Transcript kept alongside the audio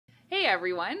Hey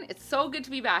everyone, it's so good to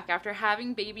be back after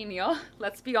having baby Neil.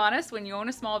 Let's be honest, when you own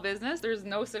a small business, there's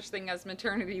no such thing as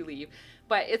maternity leave.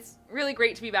 But it's really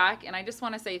great to be back, and I just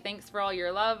want to say thanks for all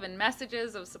your love and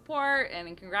messages of support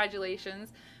and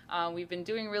congratulations. We've been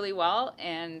doing really well,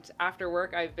 and after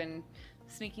work I've been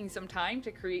sneaking some time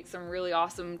to create some really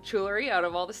awesome jewelry out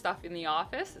of all the stuff in the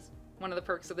office. It's one of the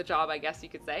perks of the job, I guess you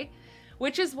could say.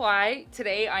 Which is why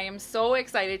today I am so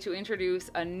excited to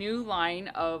introduce a new line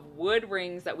of wood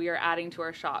rings that we are adding to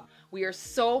our shop. We are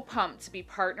so pumped to be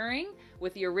partnering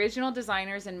with the original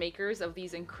designers and makers of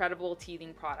these incredible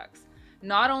teething products.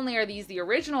 Not only are these the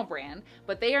original brand,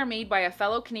 but they are made by a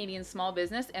fellow Canadian small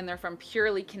business and they're from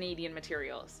purely Canadian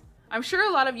materials. I'm sure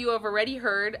a lot of you have already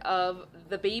heard of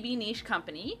the Baby Niche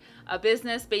Company, a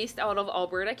business based out of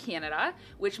Alberta, Canada,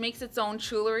 which makes its own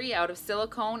jewelry out of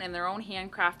silicone and their own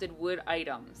handcrafted wood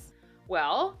items.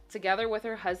 Well, together with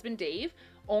her husband Dave,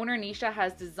 owner Nisha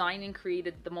has designed and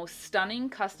created the most stunning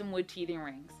custom wood teething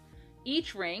rings.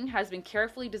 Each ring has been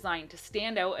carefully designed to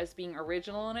stand out as being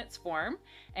original in its form,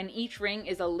 and each ring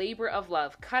is a labor of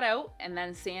love, cut out and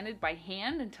then sanded by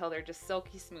hand until they're just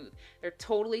silky smooth. They're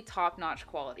totally top-notch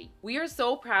quality. We are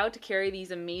so proud to carry these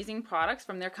amazing products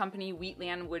from their company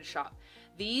Wheatland Woodshop.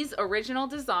 These original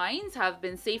designs have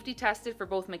been safety tested for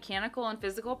both mechanical and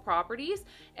physical properties,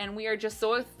 and we are just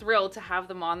so thrilled to have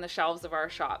them on the shelves of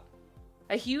our shop.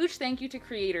 A huge thank you to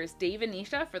creators Dave and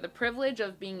Nisha for the privilege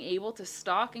of being able to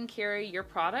stock and carry your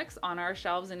products on our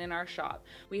shelves and in our shop.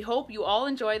 We hope you all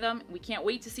enjoy them. We can't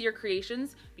wait to see your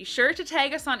creations. Be sure to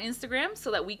tag us on Instagram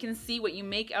so that we can see what you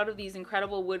make out of these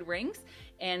incredible wood rings,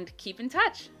 and keep in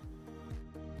touch.